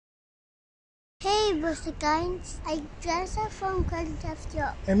Hey, Mr. Guys. I'm Jensen from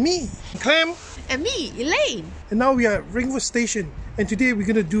Clemtravlog. And me, Clem. And me, Elaine. And now we are at Ringwood Station. And today we're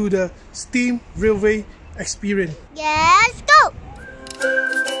going to do the steam railway experience. Let's go!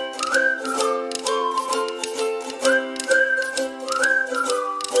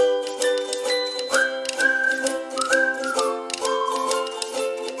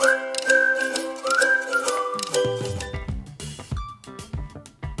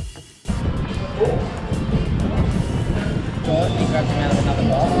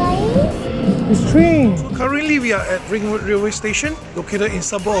 It's train. So currently we are at Ringwood Railway Station, located in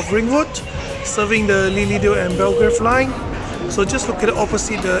suburb of Ringwood, serving the Lilydale and Belgrave line. So just located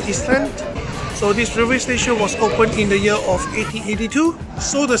opposite the East End. So this railway station was opened in the year of 1882.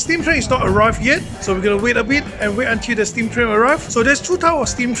 So the steam train is not arrived yet. So we're gonna wait a bit and wait until the steam train arrives. So there's two types of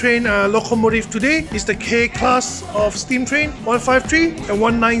steam train locomotive today. It's the K class of steam train, 153 and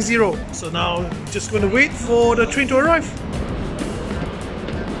 190. So now just gonna wait for the train to arrive.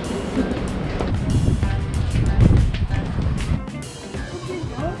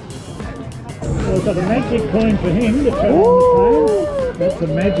 So I've got a magic coin for him to travel on the train. That's a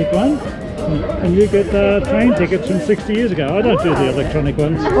magic one. And you get train tickets from 60 years ago. I don't do the electronic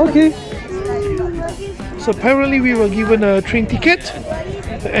ones. Okay. So apparently we were given a train ticket.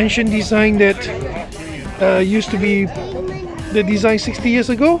 The ancient design that used to be the design 60 years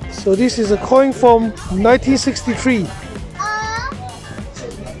ago. So this is a coin from 1963.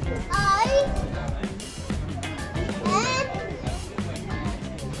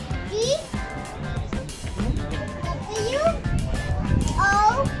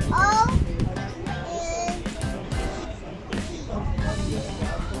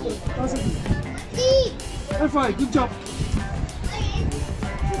 High five, good job.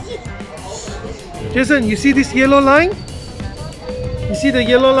 Jason, you see this yellow line? You see the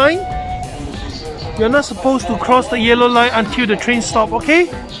yellow line? You're not supposed to cross the yellow line until the train stops, okay?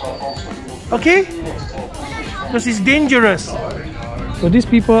 Okay? Because it's dangerous. So these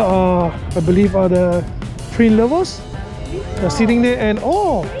people are, I believe, are the train lovers. They're sitting there and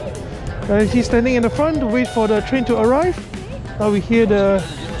he's standing in the front to wait for the train to arrive. Now we hear the...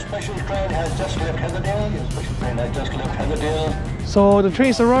 So the train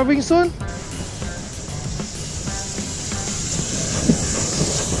is arriving soon.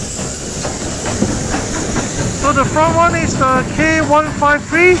 So the front one is the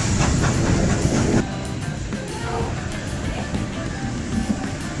K153.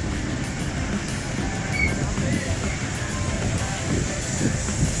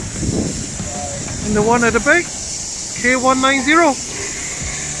 And the one at the back, K190.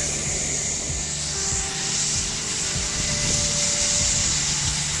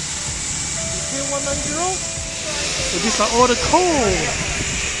 So these are all the coal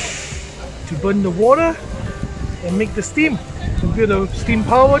to burn the water and make the steam to build a steam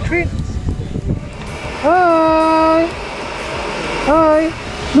power train. Hi! Hi!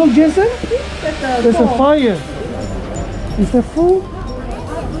 Look, Jensen! There's a fire. Is there food?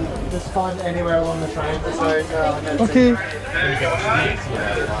 Just find anywhere along the train. So, okay.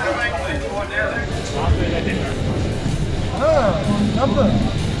 Number.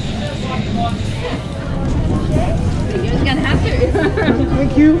 You're gonna have to.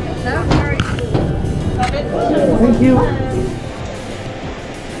 Thank you. No worries. Thank you.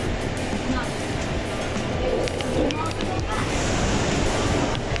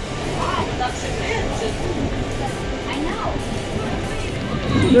 I know.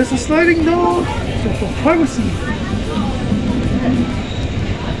 There's a sliding door for privacy.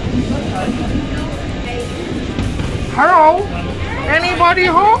 Hello? Anybody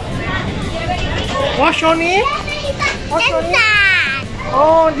home? What's your name? What's your name?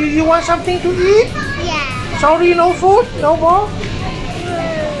 Oh, do you want something to eat? Yeah. Sorry, no food? No more?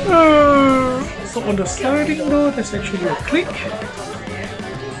 So on the sliding door, there's actually a click.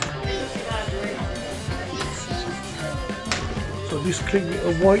 So this click will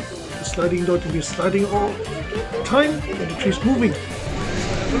avoid the sliding door to be sliding all the time when the tree is moving.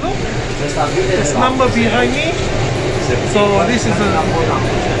 Look, there's a number behind me. So this is a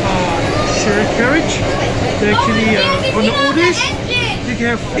shared carriage. They actually, on the old days, you can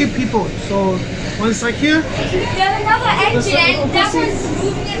have 8 people. So one side here, there's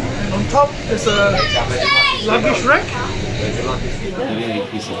and on top there's a luggage rack.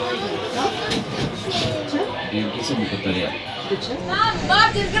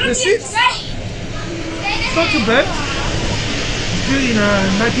 The seats, it's not too bad. Built in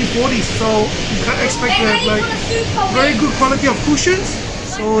 1940s, so you can't expect to have like very good quality of cushions.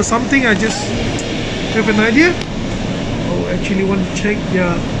 So something I just have an idea. Oh, actually want to check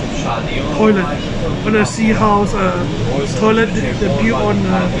their toilet. Wanna see how toilet they built on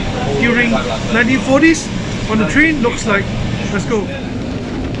during 1940s on the train looks like. Let's go.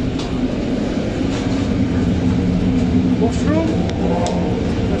 Washroom.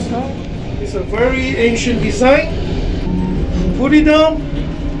 That's how. It's a very ancient design. Put it down.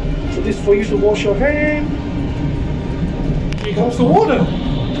 So this is for you to wash your hand. Here comes the water.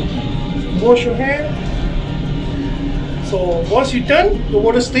 Wash your hand. So once you're done, the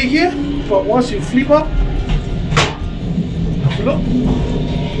water stay here. But once you flip up, look,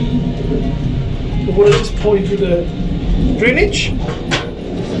 the water just pour into the drainage.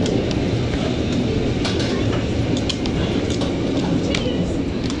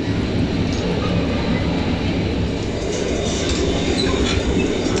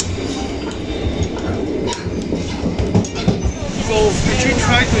 So actually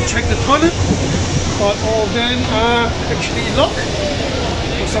try to check the toilet, but all of them are actually locked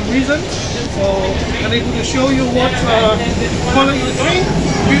for some reason. So I'm able to show you what toilet in the train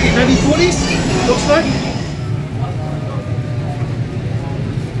built in 1940s looks like.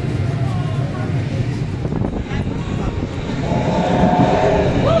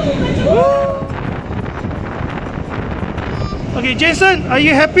 Okay, Jensen, are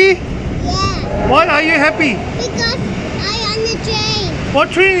you happy? Yeah. Why are you happy? Because I on the train.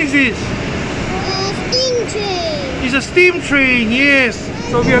 What train is this? Steam train. It's a steam train, yes.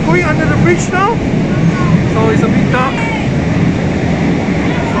 So we are going under the bridge now. So it's a bit dark.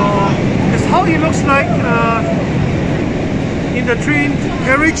 So that's how it looks like in the train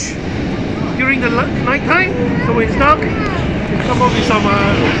carriage during the night time. So when it's dark, we come up with some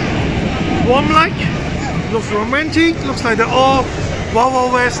warm light. Looks romantic. Looks like the all Wild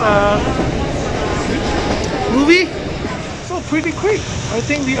Wild West movie. So pretty quick. I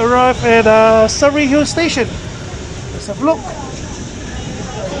think we arrived at Surrey Hill Station. Let's have a look.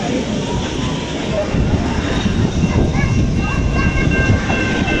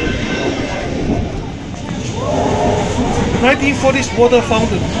 1940s water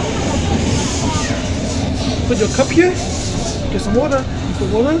fountain. Put your cup here. Get some water.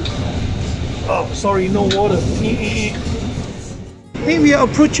 Put water. Oh, sorry, no water. Hey, we are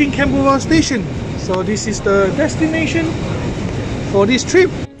approaching Camberwell Station. So this is the destination for this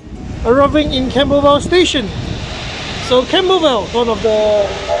trip. Arriving in Camberwell Station. So Camberwell, one of the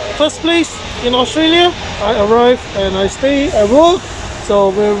first place in Australia. I arrived and I stay, I work.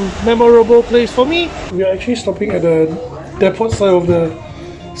 So very memorable place for me. We are actually stopping at the depot side of the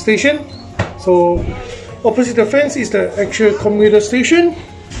station. So opposite the fence is the actual commuter station,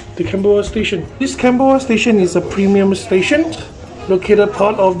 the Camberwell Station. This Camberwell Station is a premium station located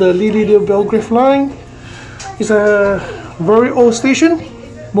part of the Lilydale Belgrave line. It's a very old station,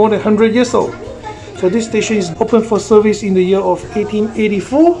 more than 100 years old. So this station is open for service in the year of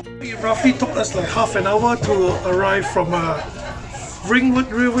 1884. It roughly took us like half an hour to arrive from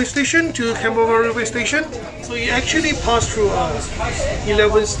Ringwood railway station to Camberwell railway station. So you actually pass through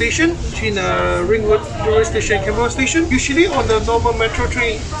 11 station between Ringwood railway station and Camberwell station. Usually on the normal metro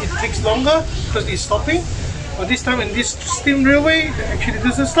train it takes longer because it's stopping, but this time in this steam railway it actually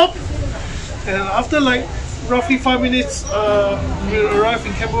doesn't stop. And after like roughly 5 minutes we arrive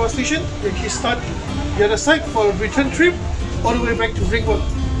in Camberwell station. We actually start the other side for a return trip all the way back to Ringwood.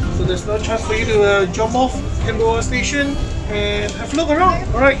 So there's no chance for you to jump off Camberwell station and have a look around.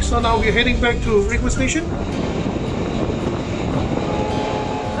 Alright, so now we're heading back to Ringwood station.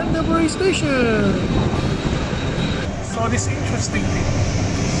 Canterbury station. So this interesting thing.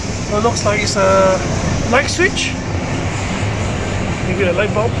 So it looks like it's a light switch. Maybe a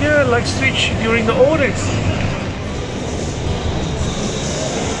light bulb here, light switch during the old days.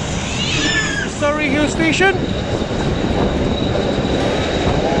 Surrey Hill station.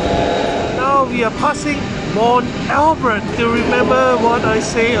 Now we are passing Mount Albert. To remember what I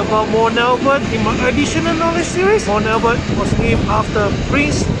say about Mount Albert in my additional knowledge series, Mount Albert was named after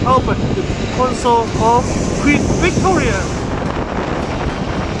Prince Albert, the consort of Queen Victoria.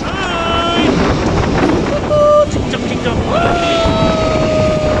 Hi!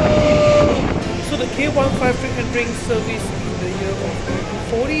 So the K153 entering service in the year of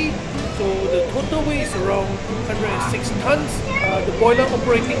 1940. So the total weight is around 106 tons. The boiler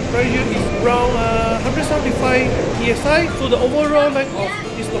operating pressure is around 175 psi. So the overall length of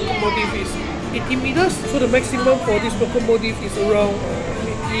this locomotive is 80 meters. So the maximum for this locomotive is around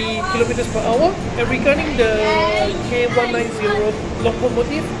 50 kilometers per hour. And regarding the K190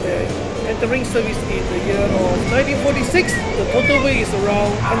 locomotive, entering service in the year of 1946, the total weight is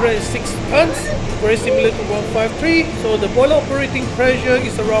around 106 tons, very similar to 153. So the boiler operating pressure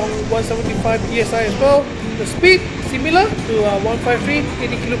is around 175 psi as well. The speed similar to 153,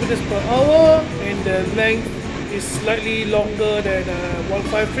 80 kilometers per hour, and the length is slightly longer than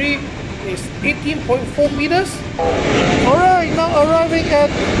 153. It's 18.4 meters. Alright, now arriving at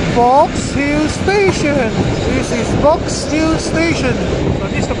Box Hill Station. This is Box Hill Station. So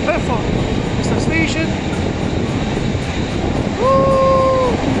this is the platform. This is the station.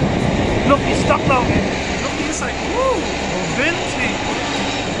 Woo! Look, it's dark now. Look inside. Woo! Vintage.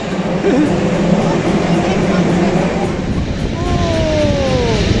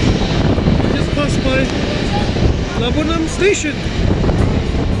 Just passed by Laburnum Station.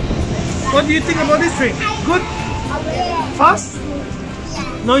 What do you think about this train? Good? Fast?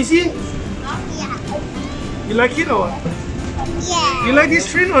 Noisy? You like it or what? Yeah. You like this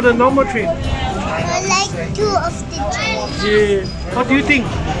train or the normal train? I like two of the trains. Yeah. What do you think?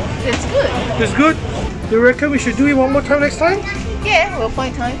 It's good. It's good? You reckon we should do it one more time next time? Yeah, we'll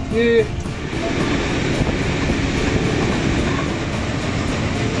find time. Yeah.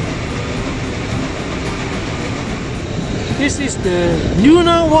 This is the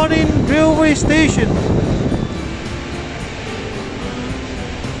Newnawadin railway station.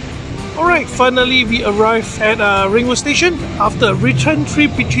 Alright, finally we arrived at Ringwood Station after a return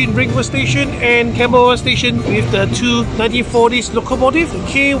trip between Ringwood Station and Camberwell Station with the two 1940s locomotives, the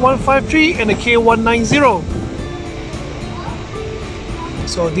K153 and the K190.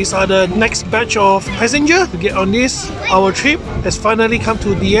 So these are the next batch of passengers to get on this. Our trip has finally come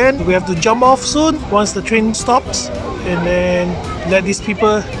to the end. We have to jump off soon once the train stops, and then let these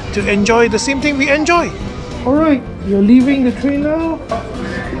people to enjoy the same thing we enjoy. Alright, you're leaving the train now.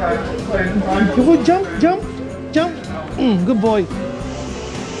 Go jump, jump, jump. Good boy.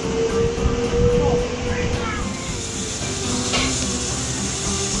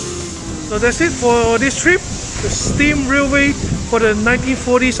 So that's it for this trip. The steam railway for the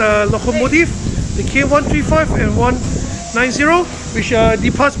 1940s locomotive, the K135 and 190, which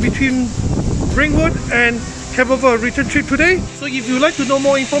departs between Ringwood and Camberwell return trip today. So if you'd like to know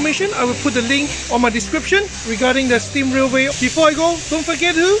more information, I will put the link on my description regarding the steam railway. Before I go, don't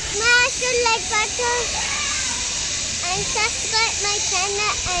forget to smash the like button and subscribe my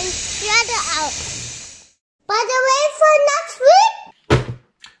channel and share it out. By the way, for next week,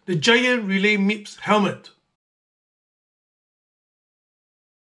 the giant relay MIPS helmet.